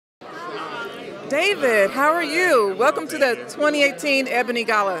David, how are you? Welcome to the 2018 Ebony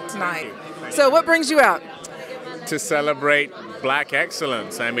Gala tonight. So what brings you out? To celebrate Black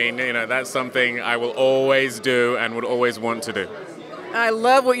excellence. I mean, that's something I will always do and would always want to do. I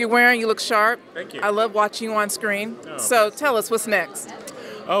love what you're wearing. You look sharp. Thank you. I love watching you on screen. So tell us, what's next?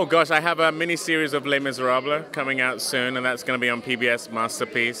 Oh gosh, I have a mini-series of Les Miserables coming out soon, and that's going to be on PBS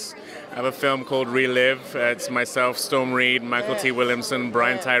Masterpiece. I have a film called Relive. It's myself, Storm Reed, Michael T. Williamson,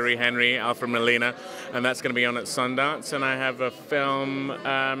 Brian Tyree Henry, Alfred Molina, and that's going to be on at Sundance. And I have a film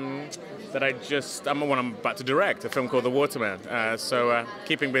that I'm about to direct, a film called The Waterman. So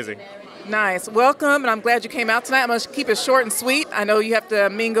keeping busy. Nice. Welcome, and I'm glad you came out tonight. I'm going to keep it short and sweet. I know you have to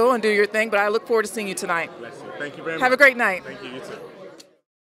mingle and do your thing, but I look forward to seeing you tonight. Bless you. Thank you very much. Have a great night. Thank you. You too.